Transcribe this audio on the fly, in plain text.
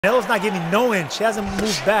Canelo's not giving no inch. She hasn't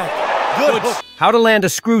moved back. Good hook. How to land a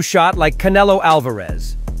screw shot like Canelo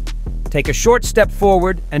Alvarez. Take a short step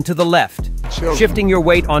forward and to the left, shifting your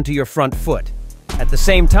weight onto your front foot. At the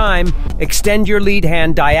same time, extend your lead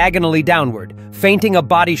hand diagonally downward, feinting a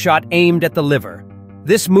body shot aimed at the liver.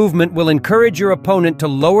 This movement will encourage your opponent to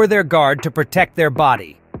lower their guard to protect their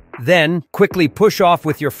body. Then, quickly push off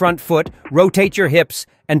with your front foot, rotate your hips,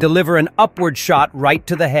 and deliver an upward shot right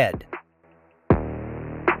to the head.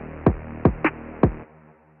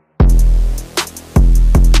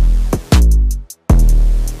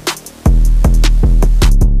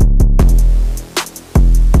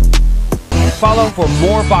 Follow for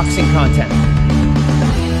more boxing content.